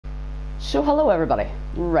So hello everybody.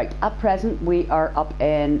 Right, at present we are up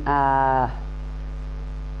in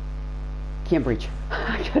Cambridge.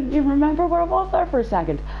 I couldn't even remember where I was there for a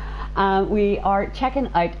second. We are checking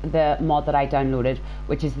out the mod that I downloaded,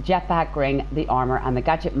 which is the Jetpack ring, the armour and the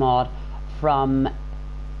gadget mod from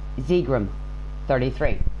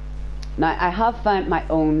Zegram33. Now I have found my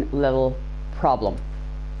own little problem.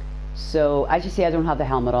 So as you see, I don't have the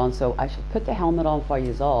helmet on, so I shall put the helmet on for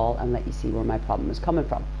you all and let you see where my problem is coming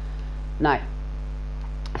from. Now,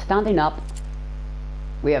 standing up,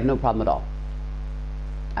 we have no problem at all.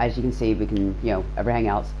 As you can see, we can, everything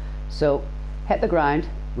else. So, hit the ground,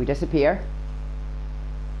 we disappear.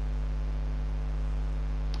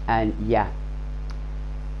 And yeah,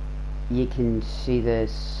 you can see the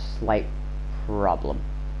slight problem.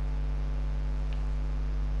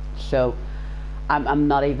 So, I'm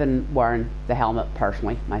not even wearing the helmet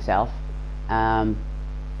personally, myself.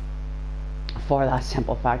 For that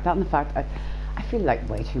simple fact, that in fact I feel like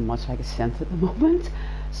way too much like a synth at the moment.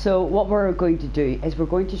 So what we're going to do is we're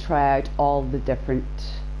going to try out all the different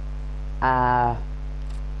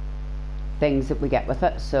things that we get with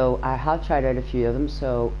it. So I have tried out a few of them,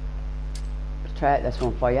 so let's try out this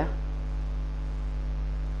one for you.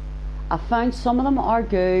 I found some of them are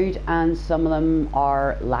good and some of them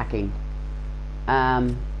are lacking.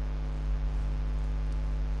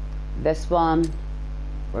 This one,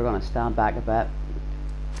 we're going to stand back a bit.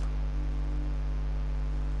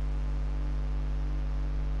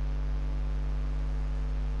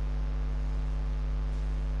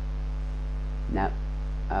 No.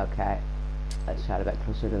 Okay. Let's try it a bit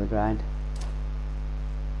closer to the ground.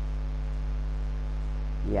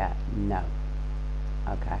 Yeah, no.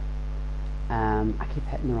 Okay. I keep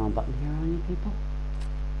hitting the wrong button here on you people.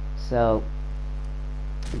 So,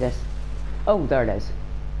 this. Oh, there it is.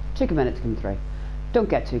 Took a minute to come through. Don't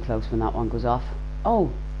get too close when that one goes off.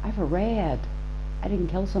 Oh, I have a red. I didn't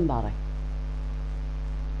kill somebody.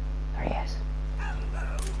 There he is.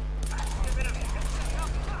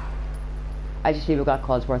 I just even got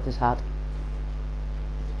Codsworth's hat.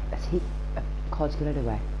 Is he? Cods, get it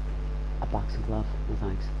away. A boxing glove. No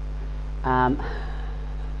thanks.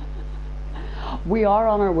 We are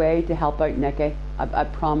on our way to help out Nikki. I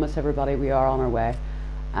promise everybody we are on our way.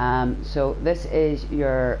 So this is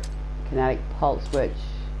your kinetic pulse switch.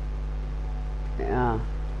 Yeah.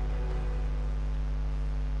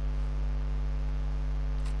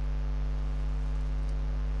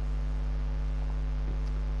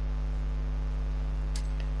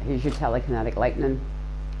 Here's your telekinetic lightning.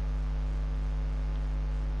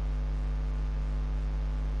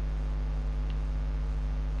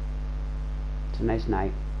 It's a nice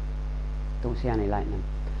night. Don't see any lightning.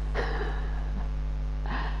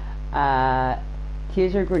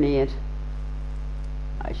 Taser grenade.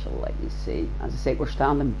 I shall let you see. As I say, we're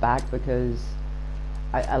standing back because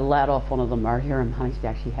I let off one of them earlier and managed to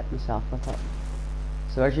actually hit myself with it.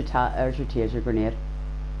 So there's your taser grenade.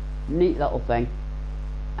 Neat little thing.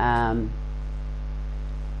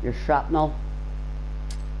 Your shrapnel.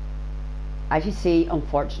 As you see,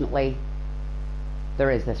 unfortunately, there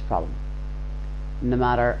is this problem. No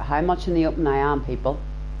matter how much in the open I am, people,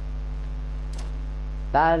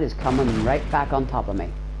 that is coming right back on top of me.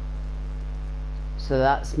 So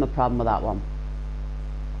that's my problem with that one.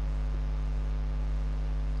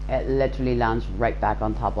 It literally lands right back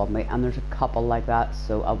on top of me, and there's a couple like that,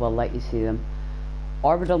 so I will let you see them.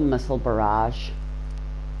 Orbital missile barrage.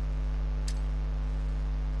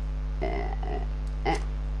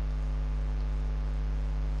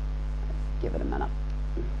 Give it a minute.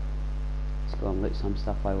 Let's go and loot some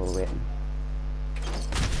stuff while we're waiting.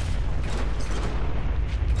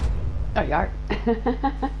 There you are.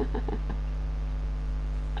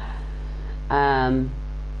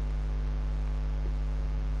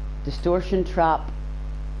 Distortion trap.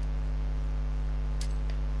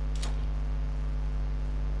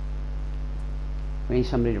 We need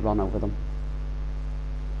somebody to run over them.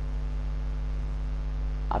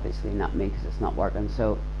 Obviously not me because it's not working,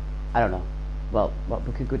 so I don't know. Well,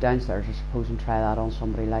 we could go downstairs, I suppose, and try that on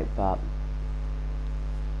somebody like that.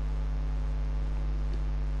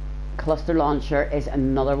 Cluster launcher is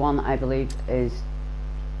another one I believe is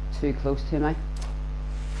too close to me.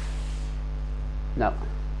 No.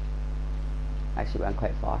 Actually went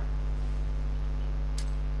quite far.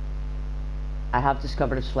 I have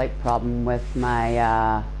discovered a slight problem with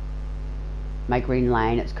my my green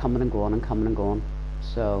line. It's coming and going and coming and going.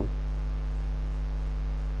 So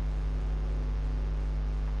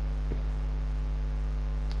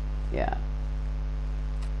yeah.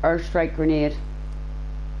 Airstrike grenade.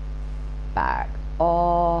 Back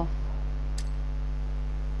off.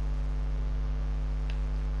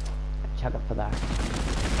 chuck it for there.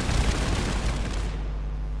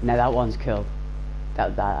 Now that one's cool.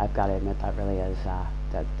 That I've got to admit, that really is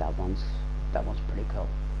that one's pretty cool.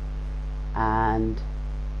 And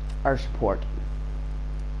our support.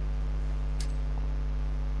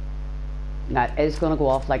 Now it is going to go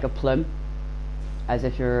off like a plume, as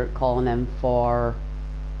if you're calling in for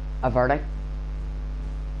a verdict.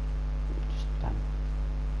 Just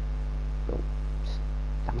go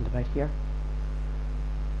stand about here.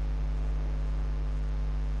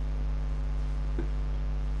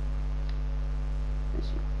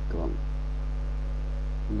 Just go on,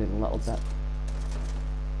 move a little bit.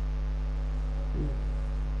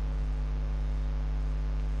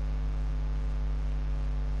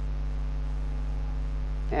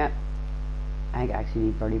 Yeah, I actually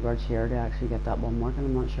need birdie birds here to actually get that one working.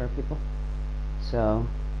 I'm not sure, people. So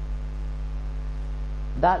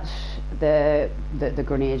that's the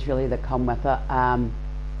grenades really that come with it. Now,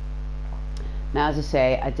 as I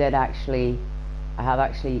say, I have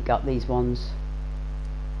actually got these ones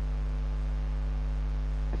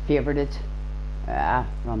favorited.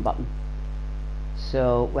 Wrong button.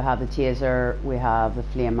 So we have the taser, we have the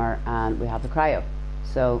flamer, and we have the cryo.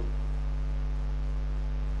 So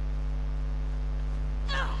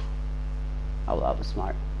oh, that was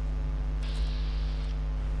smart.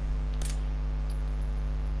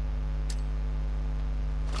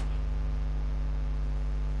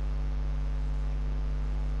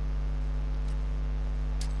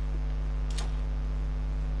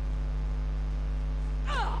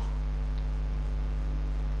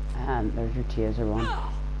 And there's your taser one.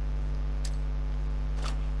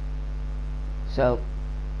 So,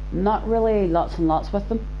 not really lots and lots with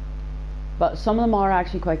them, but some of them are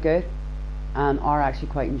actually quite good and are actually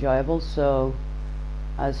quite enjoyable. So,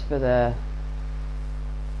 as for the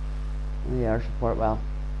air support, well,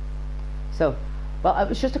 it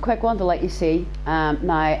was just a quick one to let you see. Now,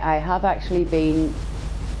 I have actually been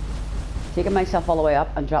taking myself all the way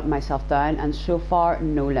up and dropping myself down, and so far,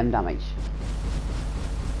 no limb damage.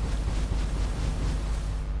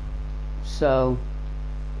 So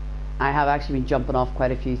I have actually been jumping off quite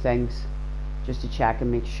a few things just to check and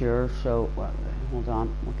make sure. So well, hold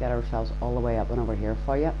on, we'll get ourselves all the way up and over here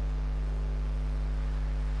for you.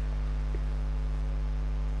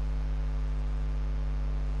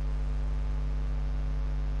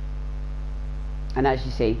 And as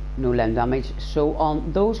you see, no limb damage. So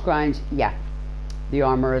on those grounds, yeah, the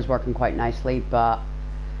armour is working quite nicely, but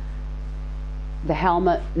the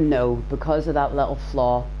helmet, no, because of that little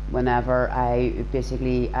flaw. Whenever I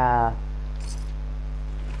basically am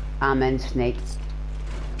in snake,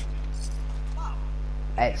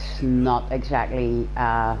 it's not exactly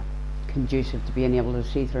conducive to being able to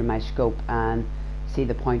see through my scope and see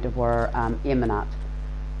the point of where I'm aiming at.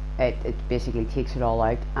 It basically takes it all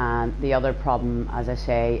out. And the other problem, as I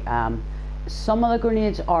say, some of the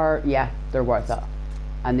grenades are, yeah, they're worth it,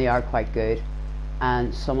 and they are quite good.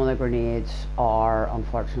 And some of the grenades are,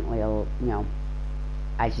 unfortunately, you know,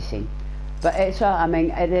 as you see. But it's I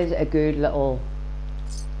mean, it is a good little,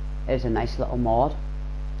 it's a nice little mod.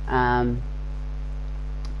 And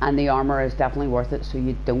the armour is definitely worth it, so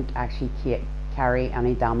you don't actually carry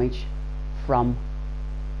any damage from,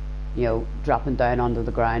 you know, dropping down onto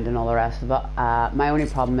the ground and all the rest of it. My only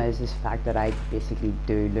problem is the fact that I basically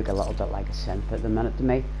do look a little bit like a synth at the minute to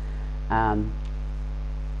me. I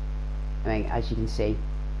mean, as you can see,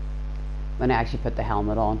 when I actually put the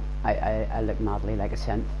helmet on, I look madly like a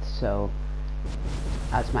synth, so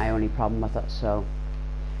that's my only problem with it. So,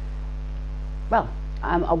 well,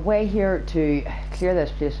 I'm away here to clear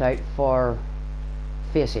this place out for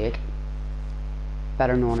Phase 8,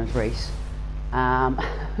 better known as Reese. I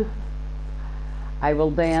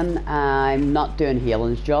will then, I'm not doing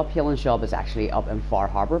Halen's job. Halen's job is actually up in Far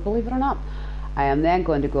Harbour, believe it or not. I am then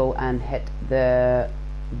going to go and hit the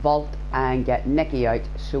vault and get Nikki out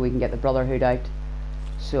so we can get the Brotherhood out,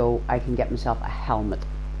 so I can get myself a helmet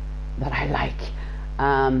that I like.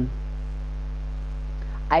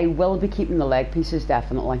 I will be keeping the leg pieces,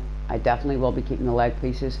 definitely. I definitely will be keeping the leg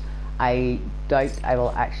pieces. I doubt I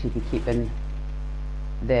will actually be keeping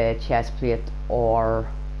the chest plate or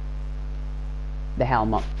the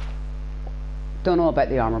helmet. Don't know about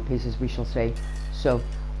the armor pieces, we shall see. So,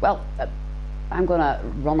 well, I'm gonna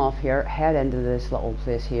run off here, head into this little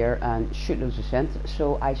place here and shoot loads of synth.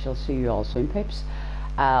 So I shall see you all soon, peeps.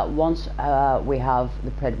 Once we have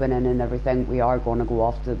the Pridwin in and everything, we are going to go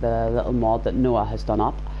off to the little mod that Noah has done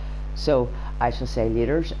up. So I shall say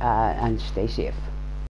laters and stay safe.